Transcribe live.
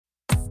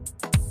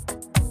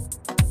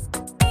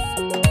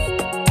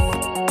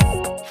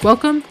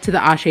Welcome to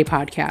the Ashe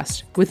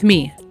Podcast with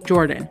me,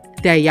 Jordan,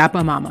 the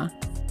Ayapa Mama.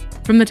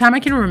 From the time I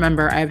can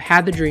remember, I have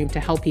had the dream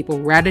to help people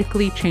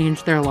radically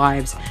change their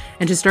lives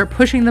and to start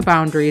pushing the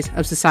boundaries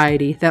of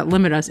society that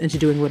limit us into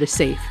doing what is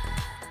safe.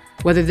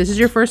 Whether this is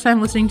your first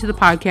time listening to the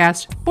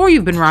podcast or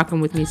you've been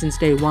rocking with me since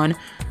day one,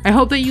 I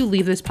hope that you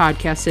leave this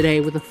podcast today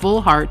with a full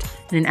heart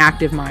and an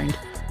active mind,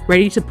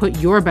 ready to put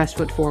your best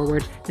foot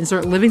forward and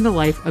start living the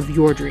life of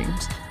your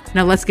dreams.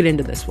 Now let's get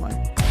into this one.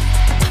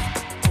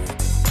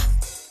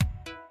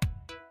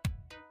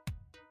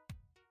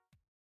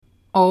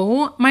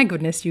 Oh my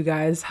goodness, you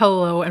guys.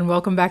 Hello and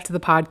welcome back to the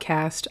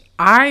podcast.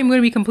 I'm going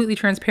to be completely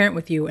transparent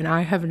with you, and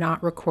I have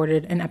not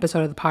recorded an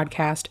episode of the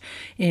podcast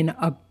in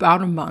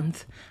about a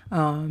month.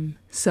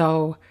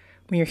 So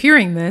when you're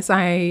hearing this,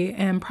 I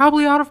am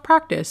probably out of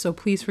practice, so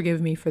please forgive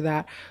me for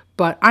that.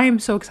 But I am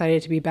so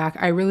excited to be back.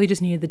 I really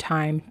just needed the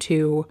time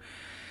to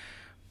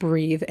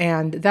breathe,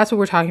 and that's what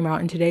we're talking about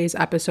in today's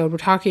episode. We're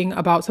talking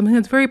about something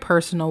that's very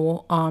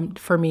personal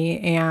for me,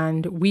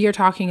 and we are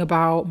talking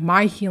about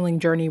my healing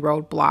journey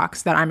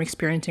roadblocks that I'm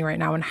experiencing right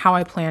now and how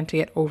I plan to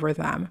get over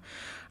them.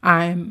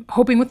 I'm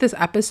hoping with this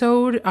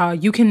episode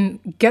you can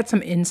get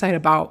some insight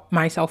about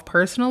myself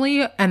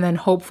personally, and then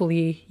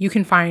hopefully you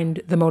can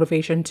find the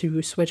motivation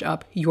to switch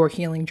up your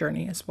healing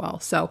journey as well.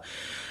 So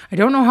I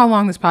don't know how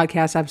long this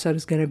podcast episode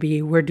is going to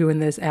be. We're doing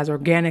this as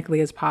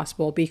organically as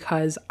possible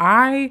because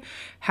I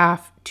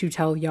have to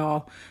tell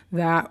y'all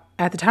that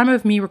at the time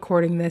of me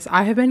recording this,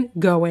 I have been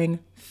going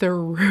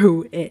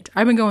through it.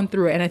 I've been going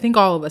through it, and I think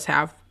all of us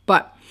have.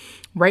 But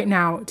right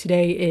now,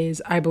 today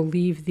is, I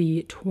believe,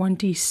 the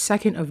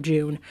 22nd of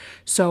June.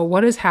 So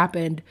what has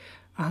happened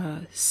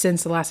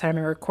since the last time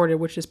I recorded,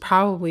 which is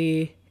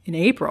probably in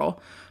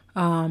April,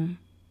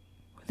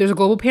 there's a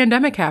global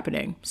pandemic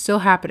still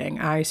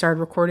happening. I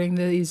started recording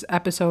these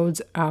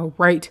episodes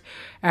right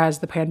as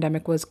the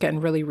pandemic was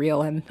getting really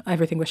real and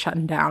everything was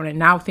shutting down. And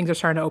now things are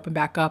starting to open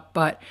back up,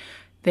 but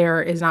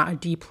there is not a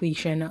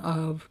depletion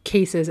of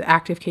cases,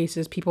 active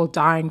cases, people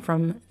dying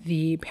from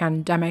the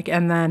pandemic.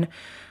 And then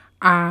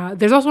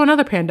there's also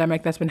another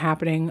pandemic that's been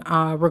happening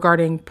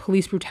regarding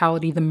police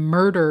brutality, the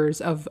murders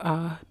of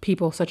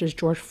people such as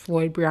George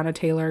Floyd, Breonna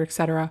Taylor,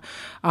 etc.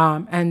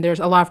 And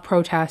there's a lot of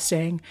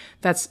protesting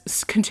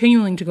that's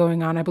continuing to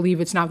going on. I believe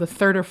it's now the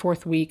third or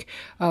fourth week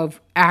of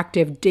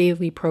active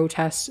daily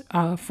protests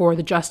for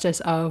the justice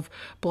of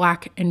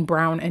Black and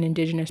Brown and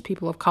Indigenous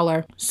people of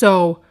color.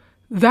 So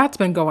that's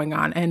been going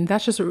on, and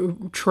that's just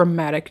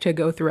traumatic to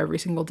go through every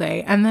single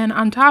day. And then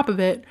on top of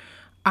it,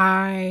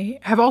 I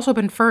have also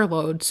been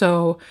furloughed.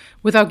 So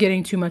without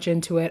getting too much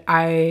into it,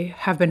 I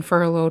have been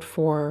furloughed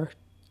for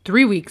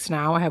 3 weeks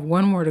now. I have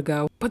one more to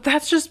go. But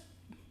that's just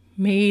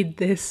made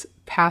this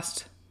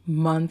past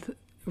month,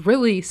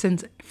 really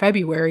since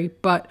February,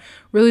 but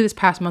really this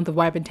past month of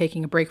why I've been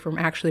taking a break from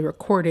actually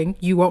recording.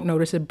 You won't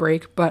notice a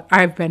break, but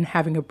I've been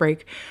having a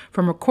break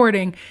from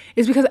recording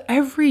is because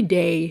every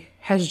day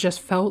has just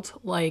felt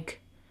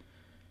like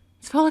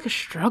a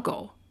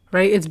struggle,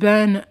 right? It's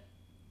been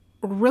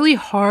really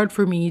hard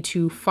for me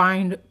to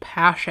find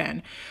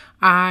passion.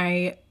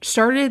 I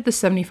started the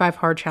 75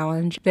 Hard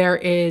Challenge. There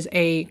is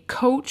a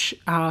coach,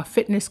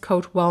 fitness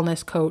coach,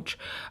 wellness coach,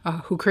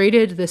 who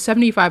created the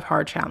 75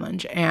 Hard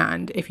Challenge.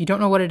 And if you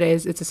don't know what it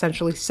is, it's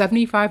essentially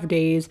 75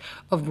 days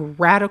of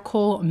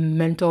radical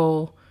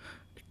mental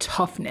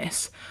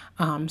toughness.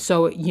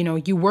 So,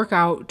 you work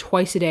out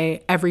twice a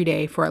day, every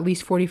day for at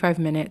least 45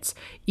 minutes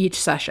each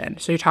session.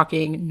 So you're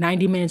talking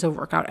 90 minutes of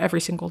workout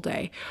every single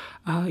day.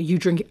 You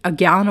drink a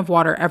gallon of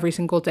water every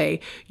single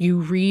day. You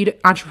read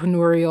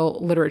entrepreneurial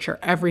literature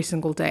every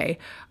single day.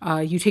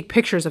 You take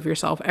pictures of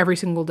yourself every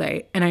single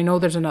day. And I know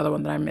there's another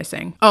one that I'm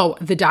missing. Oh,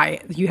 the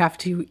diet. You have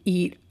to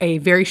eat a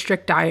very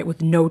strict diet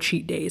with no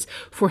cheat days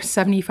for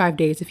 75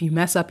 days. If you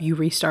mess up, you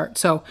restart.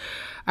 So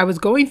I was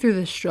going through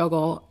this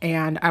struggle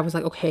and I was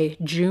like, okay,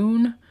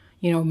 June,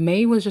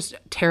 May was just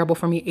terrible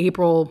for me.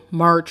 April,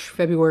 March,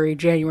 February,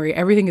 January,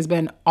 everything has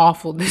been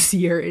awful this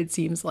year, it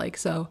seems like.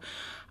 So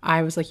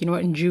I was like, you know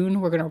what, in June,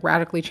 we're going to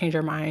radically change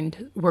our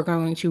mind. We're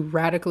going to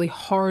radically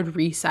hard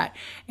reset.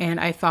 And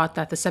I thought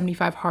that the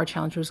 75 Hard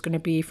Challenge was going to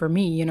be for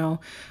me.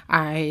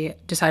 I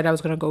decided I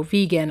was going to go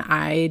vegan.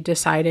 I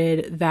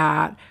decided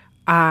that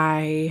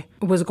I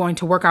was going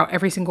to work out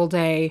every single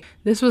day.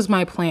 This was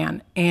my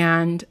plan.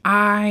 And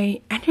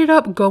I ended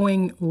up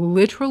going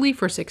literally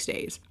for 6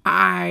 days.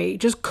 I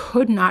just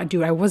could not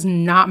do it. I was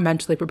not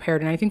mentally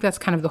prepared. And I think that's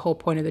kind of the whole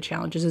point of the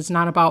challenge is it's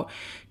not about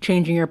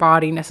changing your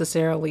body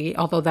necessarily,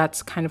 although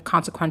that's kind of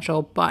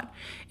consequential, but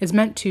it's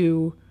meant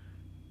to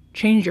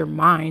change your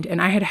mind. And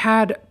I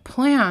had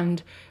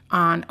planned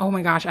on, oh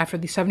my gosh, after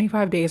these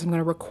 75 days, I'm going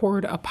to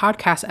record a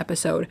podcast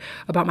episode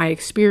about my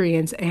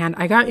experience. And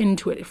I got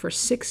into it for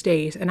 6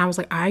 days and I was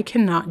like, I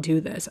cannot do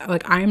this.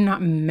 Like, I am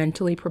not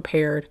mentally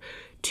prepared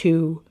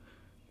to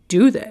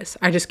do this.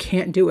 I just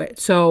can't do it.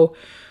 So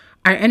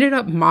I ended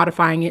up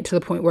modifying it to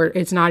the point where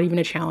it's not even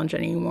a challenge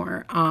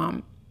anymore.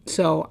 And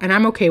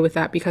I'm okay with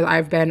that because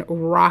I've been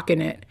rocking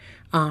it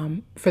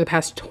for the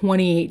past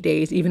 28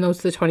 days, even though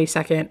it's the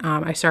 22nd.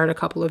 I started a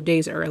couple of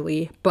days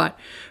early, but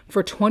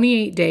for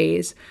 28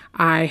 days,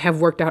 I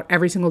have worked out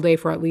every single day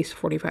for at least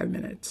 45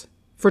 minutes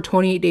for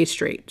 28 days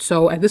straight.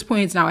 So at this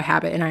point, it's now a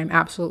habit and I'm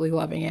absolutely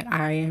loving it.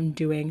 I am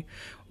doing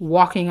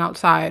walking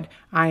outside.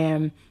 I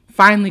am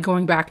finally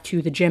going back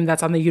to the gym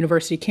that's on the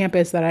university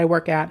campus that I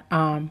work at.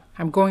 I'm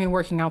going and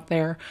working out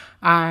there.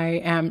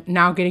 I am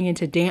now getting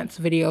into dance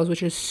videos,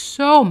 which is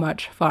so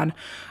much fun.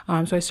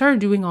 So I started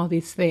doing all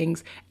these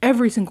things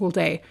every single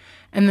day.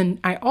 And then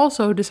I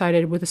also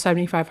decided with the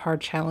 75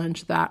 hard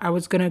challenge that I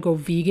was going to go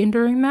vegan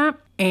during that.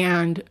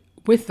 And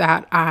with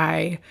that,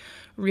 I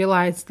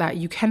realized that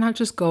you cannot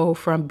just go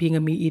from being a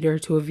meat eater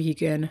to a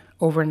vegan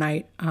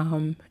overnight,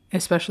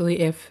 especially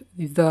if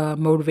the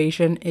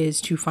motivation is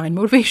to find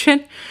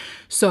motivation.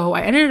 So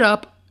I ended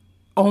up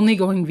only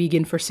going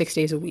vegan for 6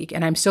 days a week,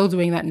 and I'm still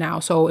doing that now.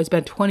 So it's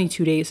been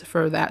 22 days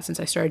for that since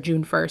I started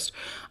June 1st,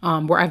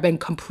 where I've been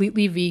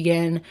completely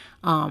vegan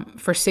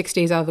for 6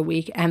 days out of the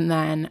week. And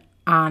then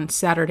on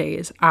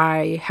Saturdays,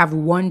 I have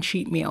one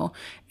cheat meal.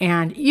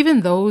 And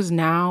even those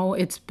now,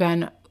 it's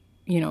been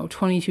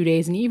 22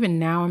 days. And even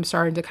now I'm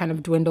starting to kind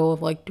of dwindle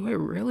of like, do I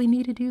really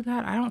need to do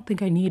that? I don't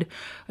think I need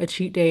a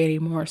cheat day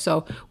anymore.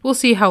 So we'll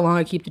see how long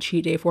I keep the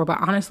cheat day for. But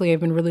honestly,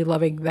 I've been really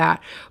loving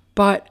that.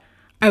 But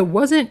I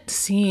wasn't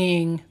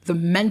seeing the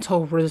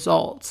mental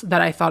results that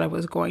I thought I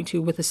was going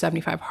to with the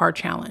 75 hard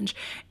challenge.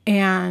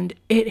 And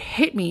it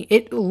hit me.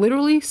 It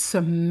literally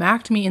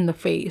smacked me in the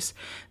face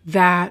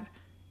that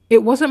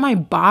it wasn't my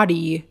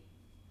body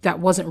that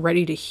wasn't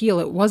ready to heal.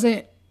 It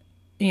wasn't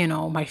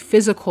my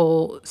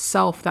physical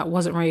self that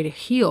wasn't ready to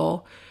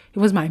heal. It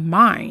was my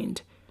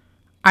mind.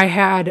 I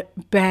had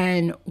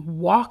been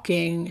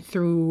walking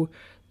through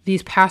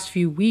these past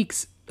few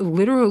weeks,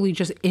 literally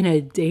just in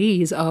a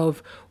daze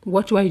of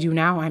what do I do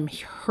now? I'm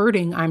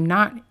hurting. I'm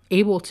not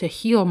able to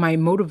heal. My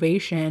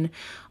motivation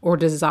or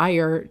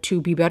desire to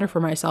be better for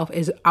myself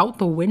is out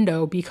the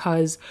window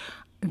because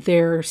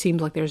there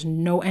seems like there's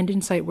no end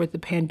in sight with the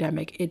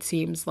pandemic. It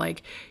seems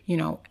like,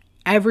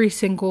 every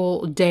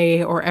single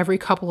day or every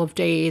couple of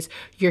days,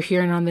 you're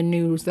hearing on the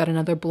news that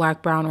another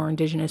Black, brown, or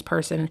Indigenous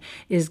person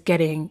is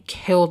getting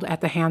killed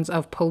at the hands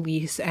of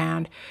police.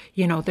 And,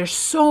 there's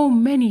so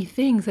many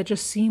things that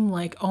just seem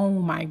like, oh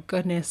my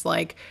goodness,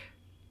 like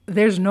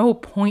there's no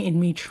point in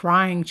me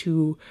trying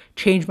to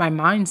change my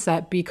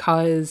mindset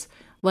because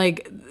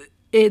like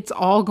it's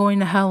all going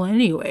to hell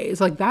anyways.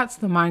 Like that's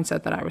the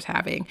mindset that I was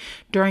having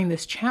during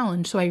this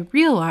challenge. So I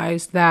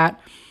realized that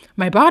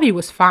my body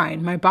was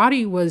fine. My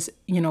body was,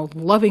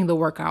 loving the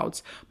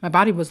workouts. My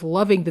body was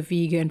loving the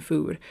vegan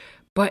food,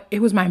 but it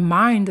was my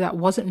mind that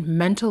wasn't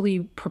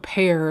mentally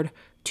prepared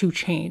to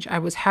change. I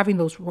was having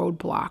those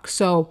roadblocks.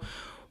 So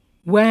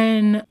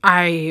when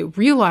I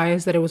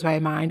realized that it was my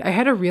mind, I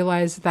had to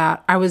realize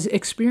that I was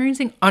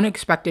experiencing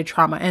unexpected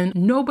trauma, and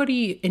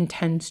nobody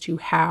intends to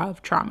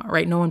have trauma,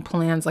 right? No one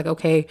plans like,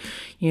 okay,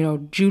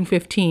 June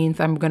 15th,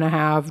 I'm going to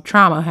have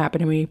trauma happen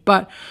to me.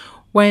 But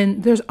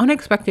when there's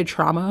unexpected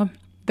trauma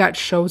that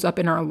shows up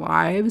in our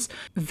lives,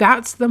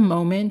 that's the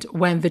moment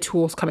when the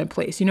tools come in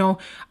place.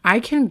 I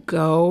can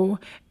go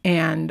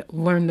and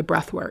learn the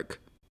breath work,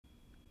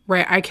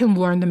 right? I can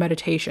learn the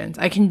meditations.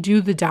 I can do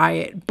the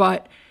diet.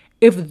 But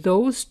if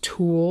those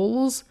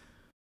tools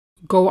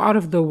go out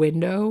of the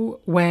window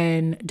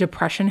when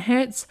depression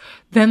hits,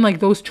 then like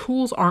those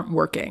tools aren't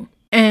working.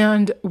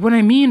 And what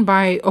I mean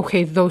by,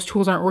 okay, those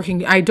tools aren't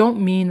working, I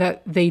don't mean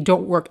that they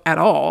don't work at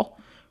all.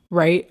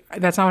 Right?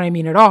 That's not what I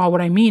mean at all.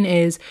 What I mean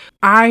is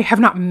I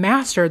have not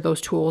mastered those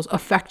tools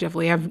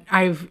effectively.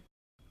 I've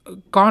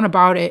gone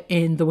about it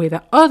in the way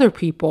that other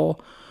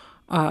people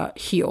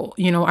heal.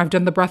 I've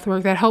done the breath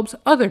work that helps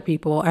other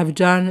people. I've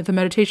done the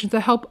meditations that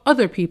help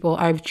other people.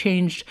 I've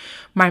changed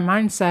my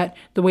mindset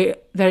the way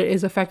that it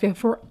is effective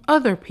for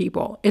other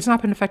people. It's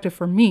not been effective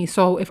for me.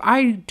 So if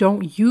I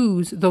don't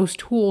use those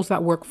tools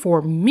that work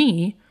for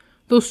me,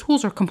 those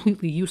tools are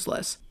completely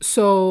useless.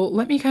 So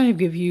let me kind of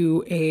give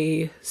you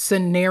a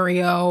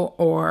scenario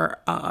or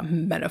a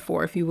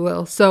metaphor, if you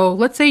will. So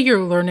let's say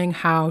you're learning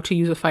how to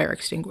use a fire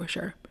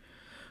extinguisher.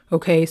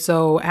 Okay,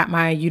 so at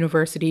my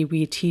university,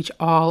 we teach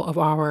all of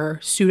our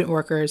student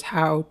workers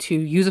how to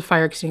use a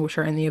fire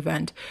extinguisher in the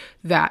event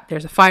that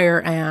there's a fire.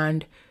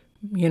 And,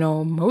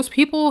 most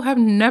people have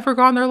never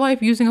gone their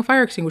life using a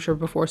fire extinguisher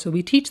before. So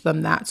we teach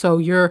them that. So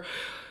you're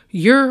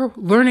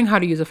learning how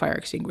to use a fire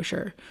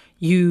extinguisher.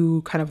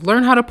 You kind of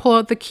learn how to pull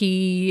out the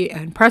key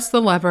and press the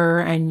lever,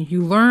 and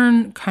you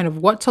learn kind of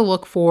what to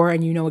look for,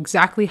 and you know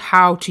exactly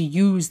how to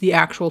use the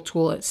actual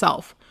tool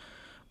itself.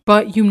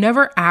 But you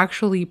never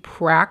actually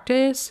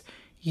practice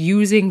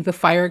using the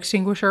fire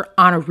extinguisher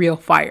on a real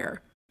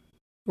fire,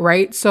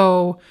 right?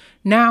 So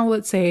now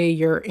let's say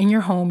you're in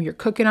your home, you're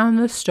cooking on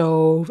the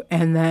stove,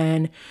 and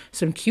then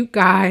some cute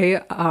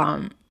guy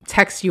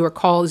texts you or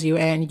calls you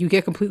and you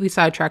get completely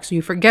sidetracked, so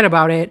you forget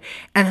about it,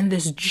 and then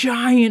this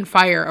giant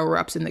fire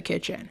erupts in the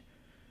kitchen.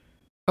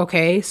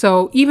 Okay,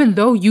 so even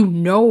though you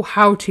know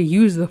how to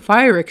use the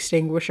fire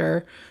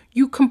extinguisher,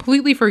 you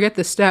completely forget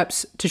the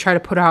steps to try to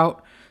put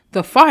out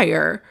the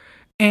fire,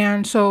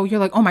 And so you're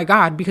like, oh my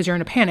God, because you're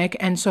in a panic.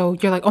 And so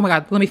you're like, oh my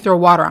God, let me throw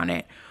water on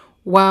it.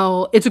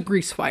 Well, it's a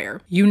grease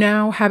fire. You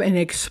now have an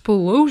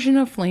explosion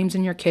of flames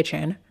in your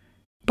kitchen.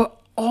 But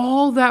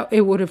all that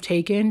it would have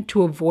taken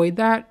to avoid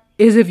that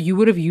is if you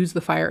would have used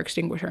the fire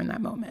extinguisher in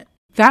that moment.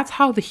 That's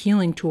how the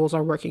healing tools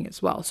are working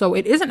as well. So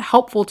it isn't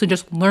helpful to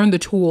just learn the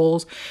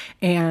tools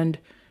and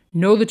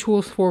know the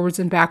tools forwards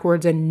and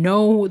backwards and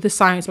know the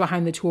science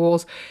behind the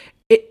tools.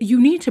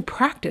 You need to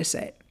practice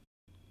it.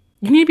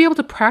 You need to be able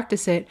to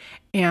practice it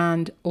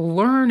and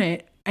learn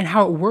it and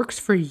how it works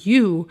for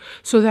you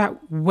so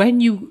that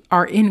when you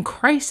are in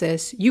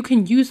crisis, you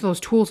can use those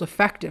tools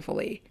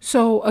effectively.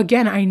 So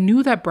again, I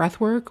knew that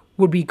breath work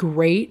would be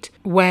great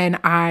when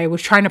I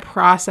was trying to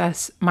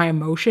process my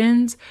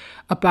emotions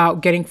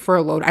about getting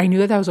furloughed. I knew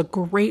that that was a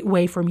great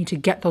way for me to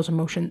get those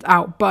emotions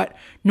out. But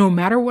no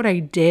matter what I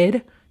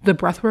did, the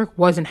breathwork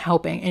wasn't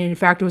helping. And in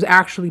fact, it was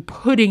actually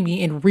putting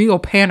me in real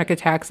panic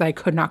attacks that I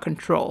could not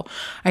control.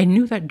 I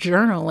knew that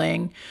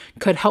journaling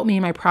could help me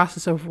in my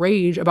process of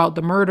rage about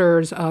the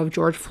murders of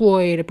George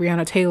Floyd,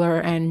 Breonna Taylor,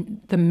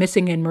 and the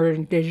missing and murdered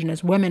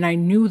Indigenous women. I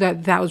knew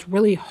that that was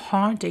really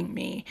haunting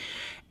me.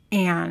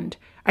 And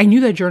I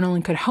knew that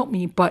journaling could help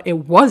me, but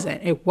it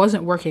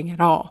wasn't working at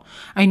all.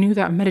 I knew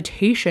that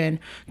meditation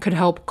could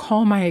help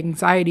calm my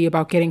anxiety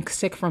about getting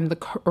sick from the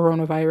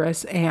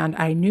coronavirus. And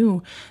I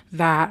knew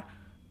that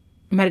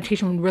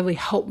meditation would really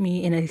help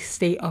me in a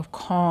state of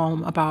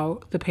calm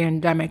about the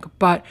pandemic.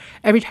 But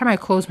every time I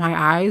closed my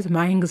eyes,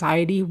 my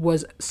anxiety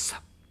was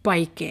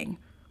spiking.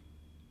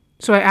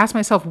 So I asked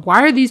myself,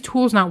 why are these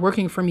tools not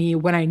working for me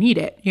when I need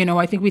it?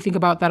 I think we think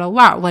about that a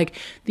lot. Like,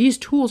 these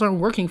tools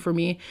aren't working for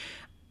me.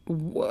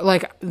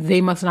 Like,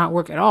 they must not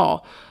work at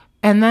all.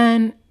 And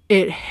then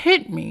it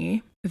hit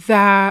me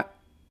that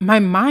my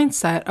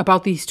mindset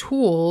about these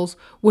tools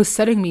was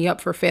setting me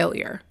up for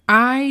failure.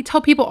 I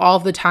tell people all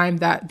the time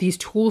that these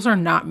tools are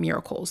not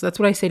miracles. That's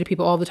what I say to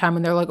people all the time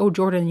when they're like, oh,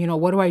 Jordan,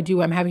 what do I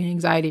do? I'm having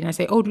anxiety. And I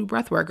say, oh, do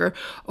breath work. Or,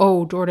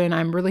 oh, Jordan,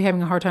 I'm really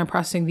having a hard time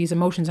processing these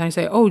emotions. And I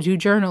say, oh, do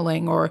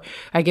journaling. Or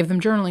I give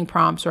them journaling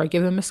prompts, or I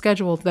give them a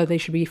schedule that they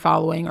should be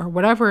following, or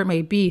whatever it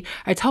may be.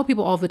 I tell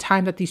people all the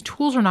time that these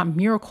tools are not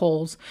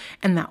miracles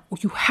and that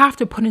you have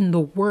to put in the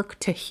work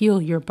to heal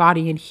your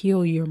body and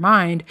heal your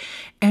mind.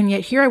 And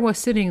yet here I was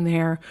sitting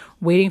there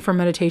waiting for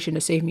meditation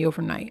to save me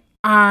overnight.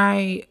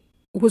 I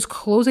was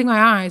closing my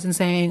eyes and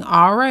saying,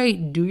 all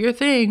right, do your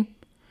thing.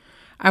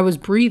 I was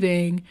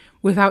breathing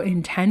without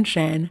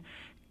intention.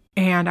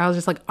 And I was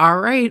just like, all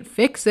right,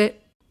 fix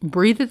it.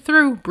 Breathe it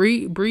through.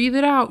 Breathe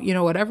it out.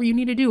 Whatever you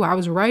need to do. I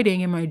was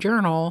writing in my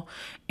journal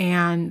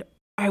and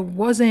I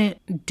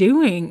wasn't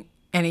doing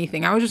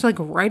anything. I was just like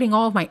writing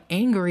all of my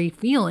angry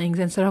feelings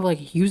instead of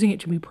like using it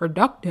to be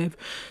productive.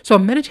 So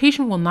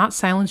meditation will not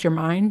silence your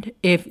mind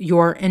if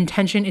your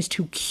intention is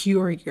to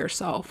cure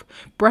yourself.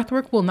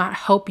 Breathwork will not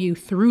help you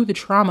through the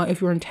trauma if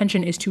your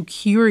intention is to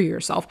cure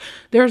yourself.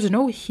 There's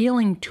no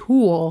healing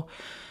tool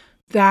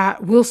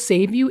that will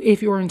save you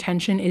if your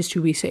intention is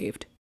to be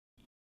saved.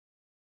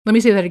 Let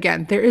me say that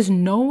again. There is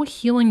no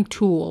healing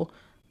tool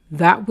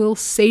that will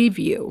save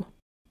you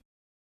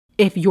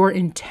if your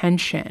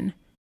intention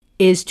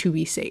is to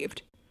be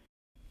saved.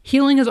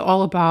 Healing is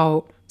all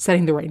about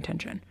setting the right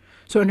intention.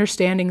 So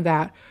understanding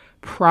that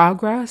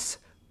progress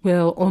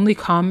will only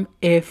come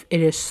if it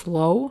is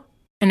slow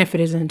and if it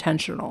is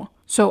intentional.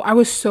 So I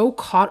was so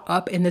caught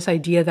up in this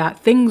idea that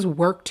things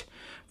worked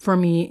for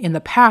me in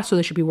the past, so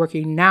they should be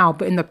working now.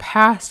 But in the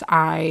past,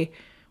 I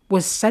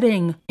was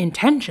setting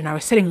intention. I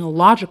was setting a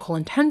logical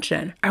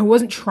intention. I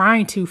wasn't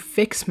trying to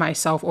fix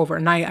myself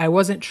overnight. I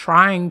wasn't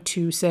trying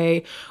to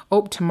say,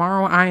 oh,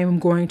 tomorrow I am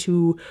going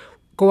to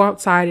go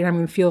outside and I'm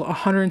going to feel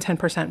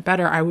 110%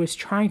 better. I was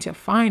trying to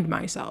find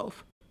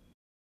myself.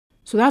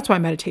 So that's why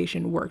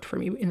meditation worked for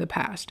me in the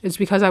past. It's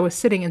because I was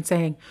sitting and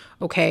saying,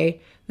 okay,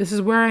 this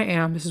is where I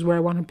am. This is where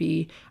I want to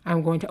be.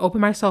 I'm going to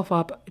open myself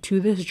up to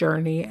this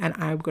journey and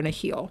I'm going to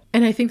heal.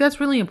 And I think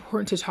that's really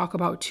important to talk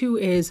about too,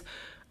 is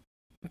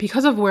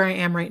because of where I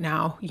am right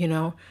now,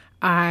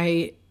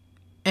 I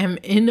am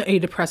in a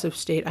depressive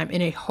state. I'm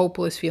in a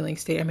hopeless feeling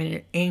state. I'm in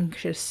an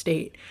anxious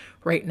state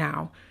right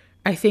now.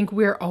 I think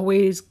we're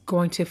always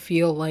going to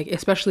feel like,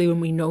 especially when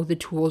we know the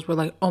tools, we're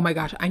like, oh my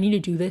gosh, I need to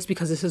do this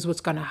because this is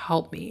what's going to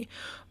help me.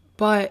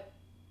 But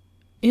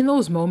in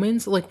those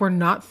moments, like, we're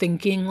not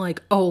thinking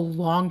like, oh,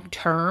 long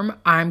term,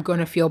 I'm going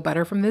to feel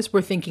better from this.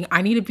 We're thinking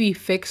I need to be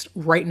fixed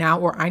right now,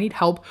 or I need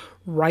help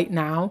right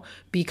now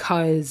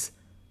because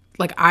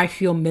like I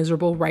feel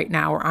miserable right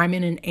now, or I'm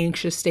in an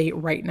anxious state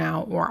right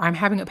now, or I'm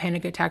having a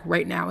panic attack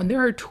right now. And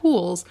there are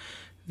tools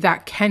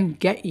that can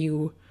get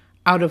you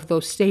out of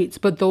those states,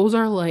 but those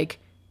are like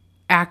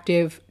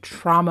active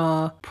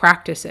trauma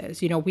practices.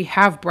 We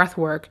have breath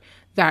work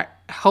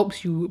that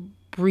helps you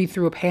breathe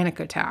through a panic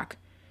attack.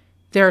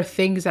 There are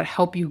things that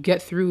help you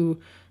get through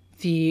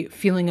the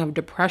feeling of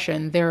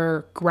depression. There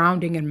are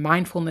grounding and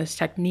mindfulness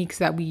techniques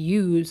that we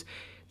use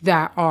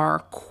that are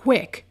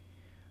quick,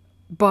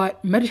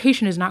 but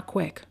meditation is not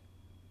quick.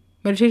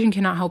 Meditation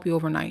cannot help you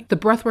overnight. The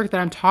breath work that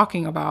I'm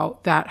talking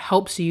about that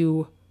helps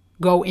you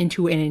go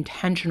into an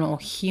intentional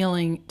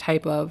healing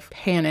type of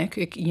panic.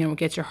 It,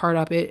 gets your heart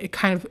up. It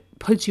kind of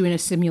puts you in a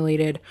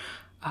simulated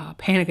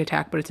panic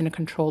attack, but it's in a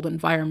controlled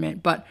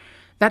environment. But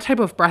that type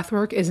of breath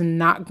work is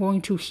not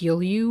going to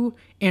heal you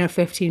in a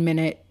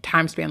 15-minute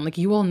time span. Like,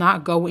 you will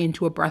not go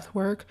into a breath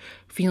work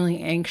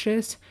feeling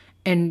anxious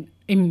and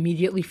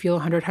immediately feel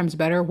 100 times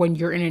better when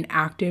you're in an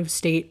active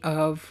state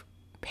of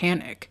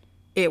panic.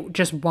 It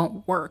just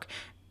won't work,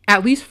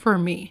 at least for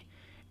me.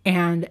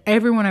 And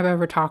everyone I've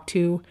ever talked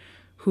to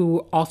who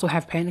also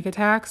have panic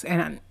attacks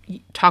and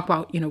talk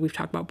about, we've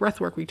talked about breath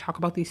work, we talk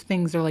about these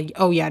things, they're like,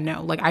 oh yeah,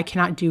 no, like I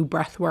cannot do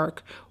breath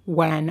work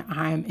when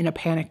I'm in a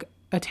panic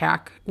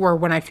attack or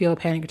when I feel a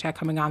panic attack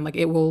coming on. Like,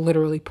 it will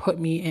literally put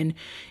me in,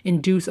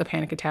 induce a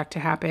panic attack to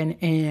happen,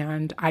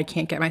 and I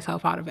can't get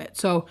myself out of it.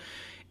 So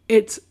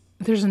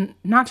there's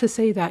not to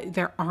say that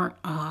there aren't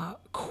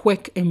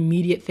quick,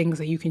 immediate things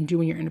that you can do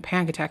when you're in a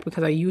panic attack,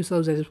 because I use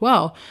those as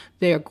well.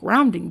 They're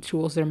grounding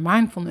tools, they're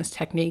mindfulness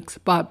techniques,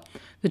 but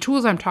the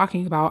tools I'm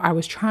talking about, I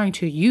was trying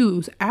to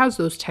use as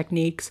those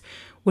techniques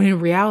when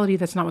in reality,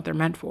 that's not what they're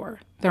meant for.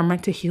 They're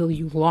meant to heal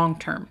you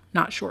long-term,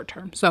 not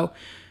short-term. So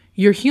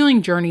your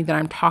healing journey that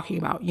I'm talking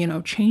about,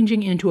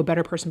 changing into a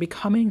better person,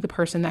 becoming the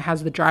person that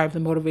has the drive,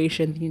 the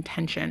motivation, the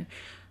intention,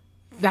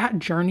 that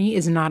journey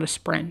is not a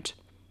sprint.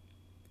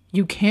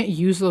 You can't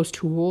use those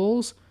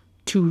tools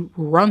to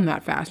run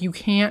that fast. You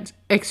can't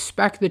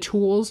expect the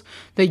tools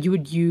that you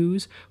would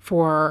use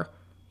for,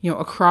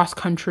 a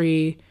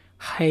cross-country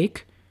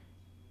hike.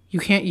 You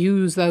can't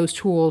use those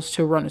tools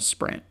to run a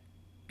sprint.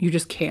 You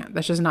just can't.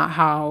 That's just not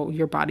how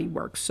your body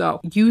works. So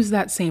use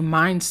that same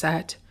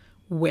mindset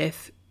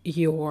with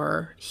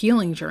your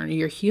healing journey,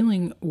 your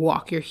healing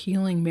walk, your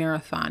healing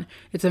marathon.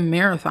 It's a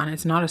marathon.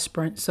 It's not a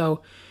sprint.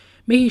 So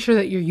making sure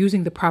that you're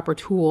using the proper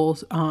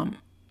tools,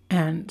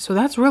 and so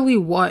that's really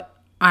what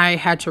I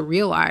had to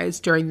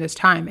realize during this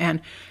time. And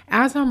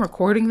as I'm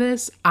recording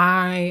this,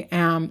 I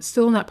am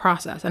still in that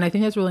process. And I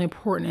think that's really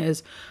important,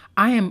 is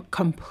I am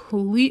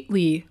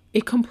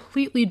a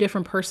completely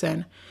different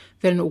person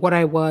than what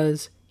I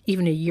was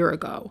even a year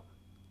ago,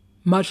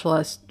 much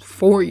less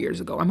 4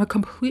 years ago. I'm a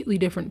completely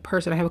different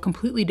person. I have a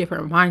completely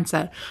different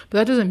mindset, but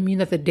that doesn't mean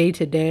that the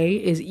day-to-day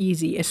is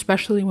easy,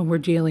 especially when we're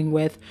dealing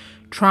with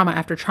trauma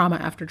after trauma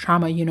after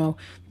trauma.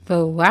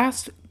 The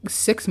last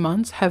 6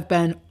 months have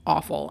been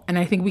awful. And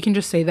I think we can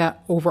just say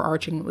that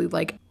overarchingly,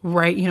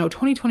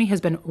 2020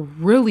 has been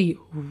really,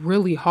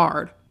 really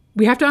hard.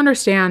 We have to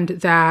understand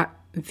that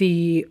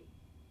the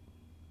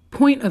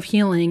point of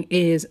healing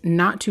is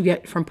not to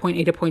get from point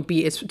A to point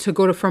B. It's to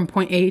go from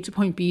point A to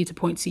point B to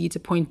point C to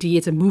point D.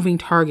 It's a moving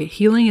target.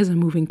 Healing is a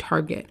moving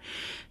target.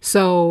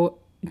 So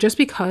just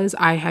because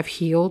I have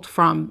healed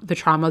from the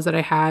traumas that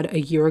I had a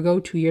year ago,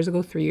 2 years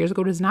ago, 3 years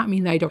ago, does not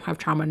mean that I don't have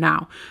trauma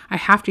now. I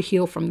have to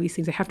heal from these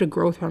things. I have to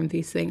grow from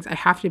these things. I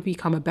have to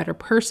become a better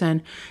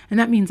person. And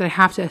that means I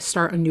have to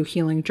start a new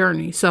healing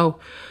journey. So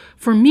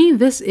for me,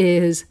 this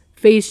is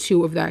phase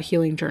 2 of that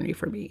healing journey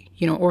for me,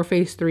 or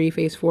phase 3,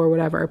 phase 4,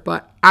 whatever.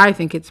 But I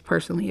think it's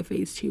personally a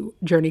phase 2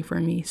 journey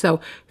for me.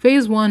 So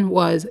phase 1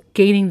 was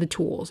gaining the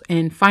tools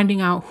and finding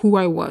out who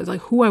I was,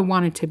 like who I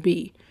wanted to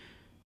be.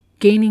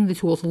 Gaining the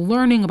tools,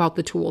 learning about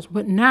the tools.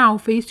 But now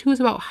phase 2 is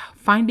about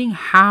finding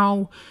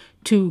how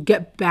to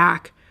get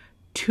back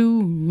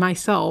to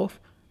myself,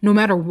 no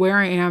matter where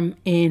I am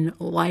in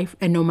life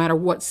and no matter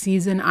what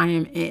season I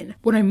am in.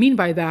 What I mean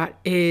by that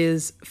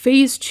is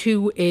phase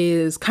 2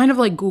 is kind of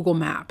like Google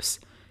Maps.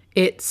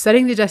 It's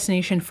setting the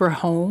destination for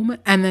home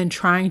and then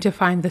trying to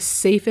find the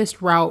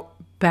safest route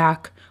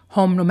back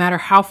home, no matter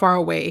how far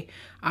away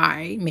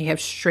I may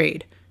have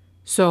strayed.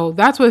 So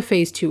that's what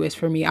phase 2 is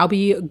for me. I'll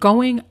be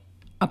going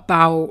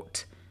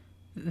about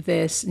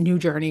this new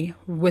journey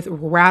with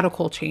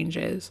radical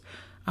changes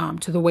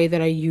to the way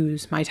that I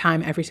use my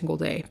time every single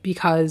day.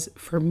 Because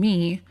for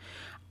me,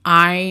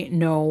 I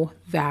know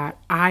that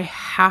I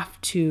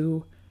have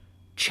to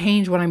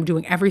change what I'm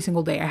doing every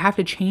single day. I have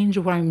to change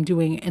what I'm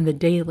doing in the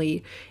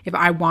daily if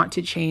I want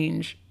to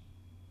change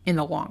in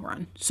the long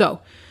run.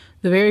 So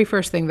the very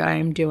first thing that I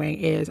am doing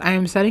is I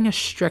am setting a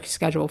strict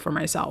schedule for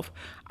myself.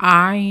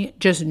 I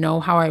just know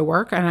how I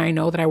work, and I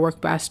know that I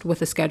work best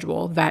with a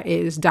schedule that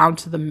is down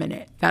to the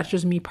minute. That's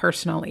just me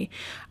personally.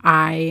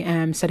 I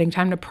am setting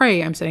time to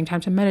pray. I'm setting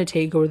time to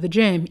meditate, go to the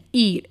gym,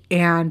 eat,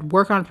 and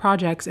work on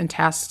projects and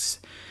tasks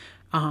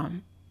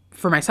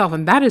for myself.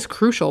 And that is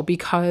crucial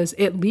because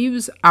it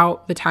leaves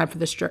out the time for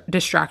the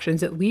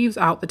distractions. It leaves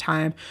out the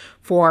time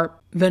for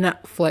the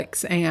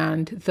Netflix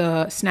and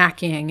the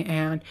snacking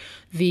and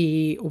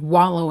the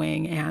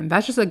wallowing. And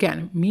that's just,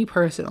 again, me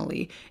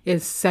personally,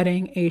 is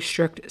setting a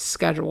strict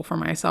schedule for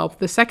myself.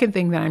 The second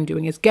thing that I'm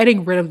doing is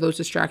getting rid of those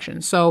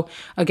distractions. So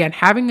again,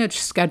 having a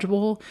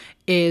schedule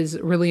is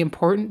really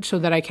important so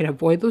that I can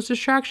avoid those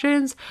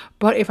distractions.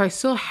 But if I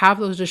still have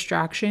those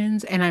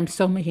distractions and I'm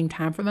still making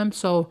time for them,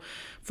 so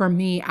for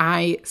me,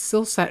 I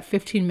still set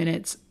 15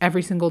 minutes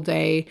every single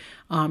day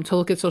to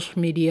look at social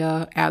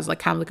media as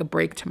kind of a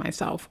break to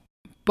myself.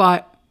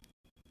 But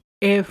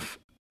if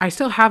I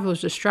still have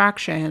those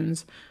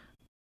distractions,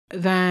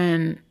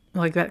 then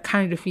like that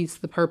kind of defeats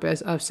the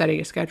purpose of setting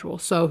a schedule.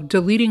 So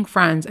deleting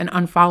friends and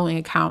unfollowing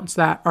accounts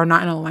that are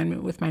not in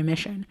alignment with my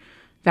mission.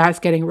 That's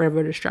getting rid of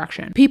a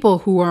distraction. People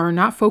who are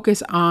not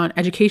focused on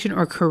education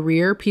or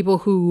career, people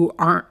who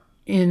aren't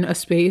in a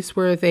space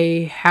where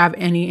they have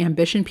any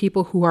ambition,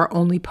 people who are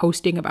only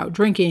posting about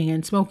drinking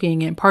and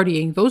smoking and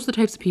partying, those are the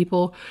types of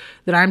people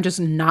that I'm just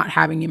not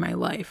having in my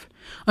life.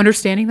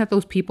 Understanding that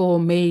those people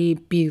may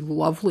be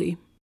lovely,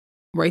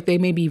 right? They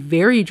may be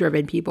very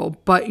driven people,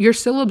 but you're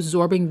still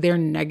absorbing their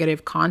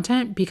negative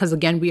content because,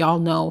 again, we all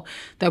know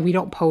that we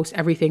don't post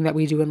everything that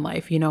we do in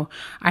life.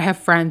 I have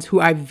friends who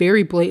I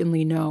very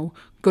blatantly know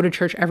go to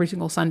church every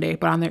single Sunday,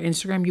 but on their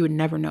Instagram, you would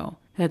never know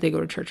that they go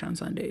to church on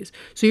Sundays.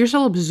 So you're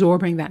still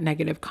absorbing that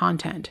negative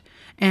content.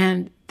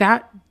 And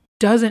that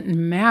doesn't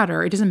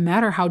matter. It doesn't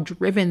matter how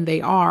driven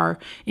they are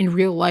in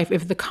real life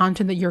if the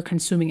content that you're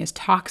consuming is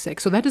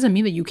toxic. So that doesn't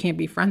mean that you can't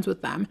be friends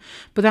with them,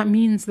 but that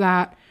means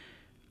that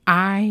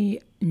I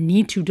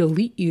need to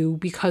delete you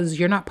because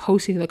you're not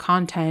posting the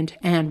content.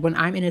 And when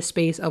I'm in a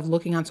space of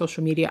looking on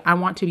social media, I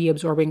want to be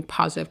absorbing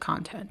positive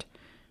content.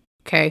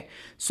 Okay.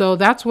 So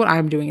that's what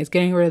I'm doing, is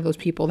getting rid of those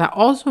people. That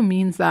also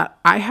means that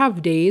I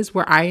have days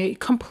where I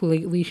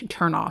completely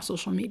turn off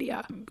social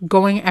media,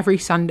 going every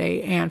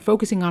Sunday and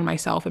focusing on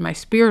myself and my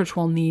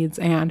spiritual needs.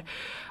 And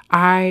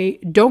I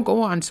don't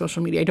go on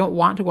social media. I don't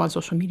want to go on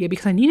social media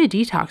because I need a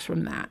detox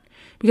from that.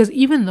 Because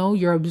even though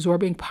you're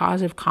absorbing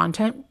positive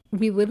content,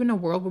 we live in a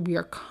world where we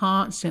are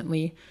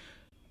constantly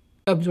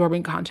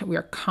absorbing content. We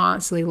are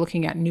constantly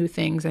looking at new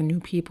things and new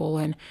people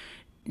and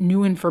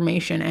new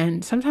information.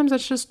 And sometimes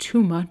that's just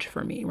too much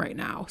for me right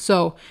now.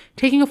 So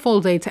taking a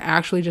full day to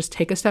actually just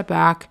take a step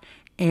back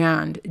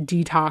and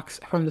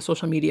detox from the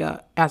social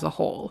media as a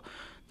whole.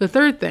 The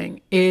third thing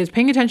is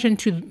paying attention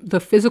to the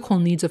physical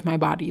needs of my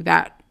body.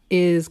 That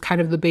is kind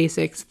of the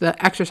basics, the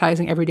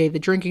exercising every day, the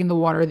drinking the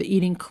water, the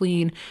eating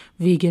clean,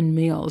 vegan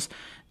meals.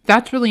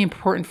 That's really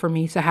important for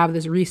me to have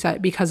this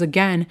reset because,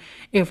 again,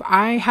 if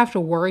I have to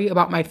worry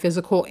about my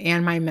physical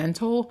and my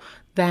mental,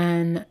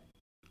 then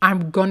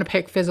I'm going to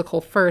pick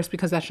physical first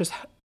because that's just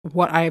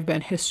what I have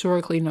been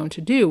historically known to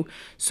do.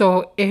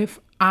 So if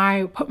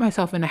I put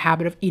myself in a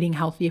habit of eating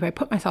healthy, if I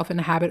put myself in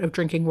a habit of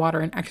drinking water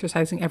and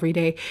exercising every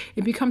day,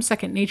 it becomes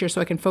second nature, so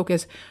I can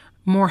focus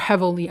more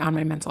heavily on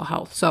my mental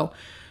health. So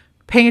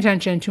paying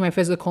attention to my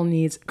physical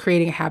needs,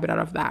 creating a habit out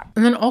of that.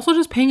 And then also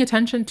just paying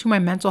attention to my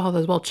mental health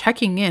as well,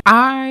 checking in.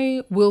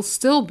 I will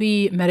still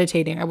be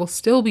meditating. I will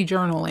still be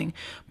journaling.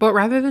 But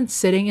rather than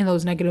sitting in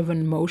those negative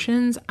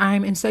emotions,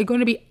 I'm instead going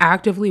to be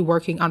actively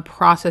working on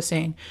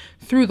processing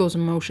through those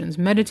emotions,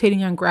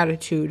 meditating on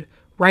gratitude,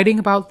 writing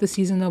about the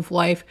season of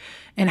life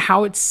and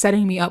how it's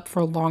setting me up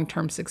for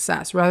long-term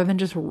success rather than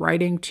just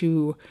writing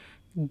to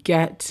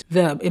get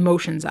the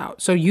emotions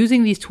out. So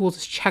using these tools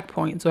as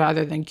checkpoints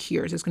rather than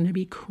cures is going to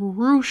be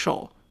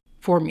crucial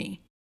for me.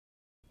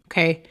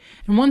 Okay.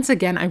 And once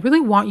again, I really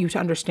want you to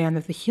understand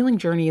that the healing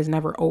journey is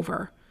never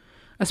over.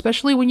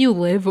 Especially when you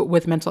live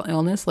with mental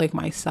illness like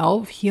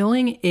myself,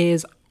 healing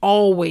is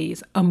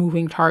always a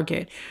moving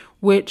target,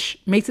 which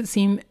makes it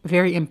seem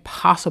very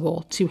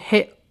impossible to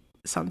hit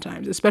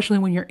sometimes, especially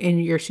when you're in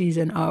your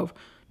season of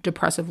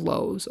depressive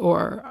lows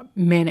or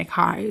manic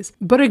highs.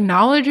 But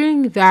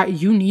acknowledging that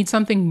you need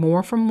something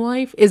more from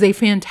life is a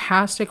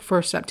fantastic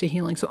first step to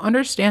healing. So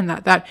understand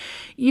that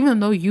even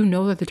though you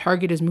know that the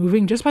target is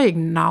moving, just by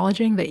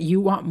acknowledging that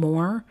you want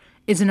more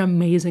is an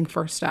amazing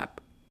first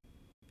step.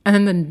 And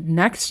then the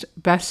next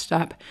best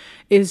step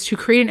is to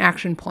create an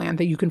action plan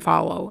that you can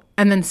follow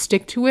and then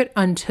stick to it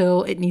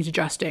until it needs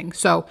adjusting.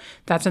 So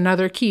that's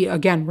another key.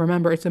 Again,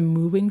 remember, it's a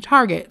moving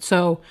target.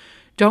 So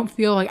don't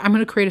feel like I'm going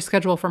to create a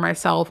schedule for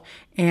myself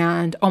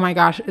and, oh my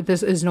gosh,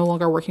 this is no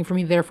longer working for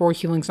me, therefore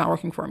healing's not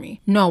working for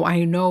me. No,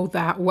 I know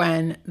that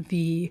when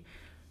the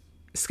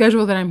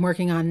schedule that I'm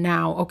working on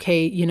now,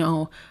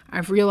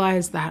 I've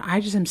realized that I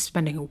just am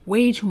spending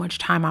way too much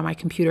time on my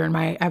computer and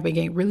I've been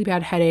getting really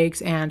bad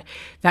headaches and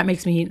that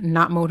makes me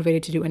not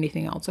motivated to do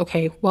anything else.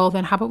 Okay, well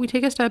then how about we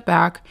take a step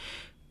back,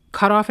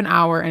 cut off an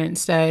hour, and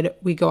instead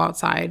we go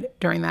outside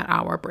during that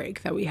hour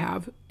break that we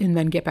have and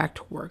then get back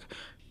to work.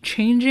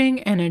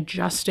 Changing and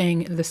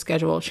adjusting the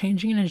schedule,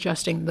 changing and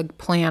adjusting the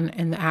plan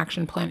and the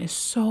action plan is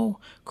so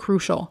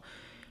crucial.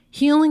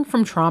 Healing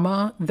from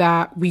trauma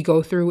that we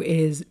go through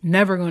is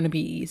never going to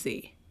be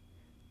easy,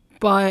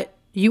 but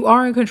you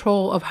are in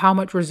control of how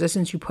much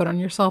resistance you put on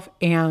yourself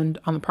and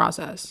on the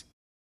process.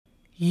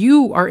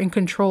 You are in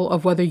control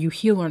of whether you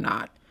heal or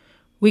not.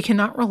 We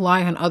cannot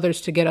rely on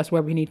others to get us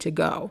where we need to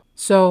go.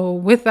 So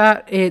with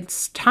that,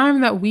 it's time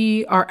that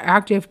we are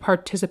active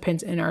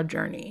participants in our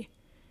journey.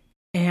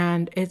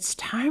 And it's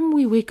time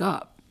we wake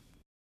up.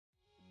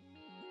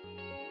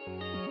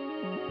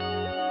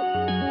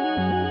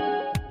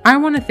 I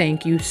want to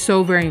thank you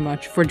so very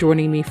much for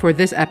joining me for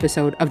this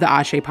episode of the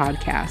Ashe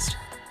podcast.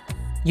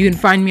 You can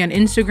find me on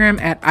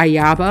Instagram at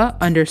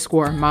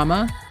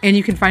Ayaba_mama, and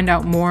you can find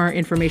out more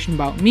information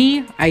about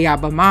me,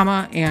 Ayaba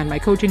Mama, and my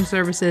coaching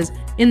services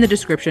in the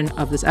description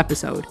of this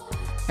episode.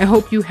 I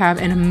hope you have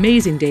an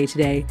amazing day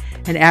today,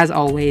 and as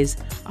always,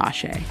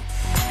 Ashe.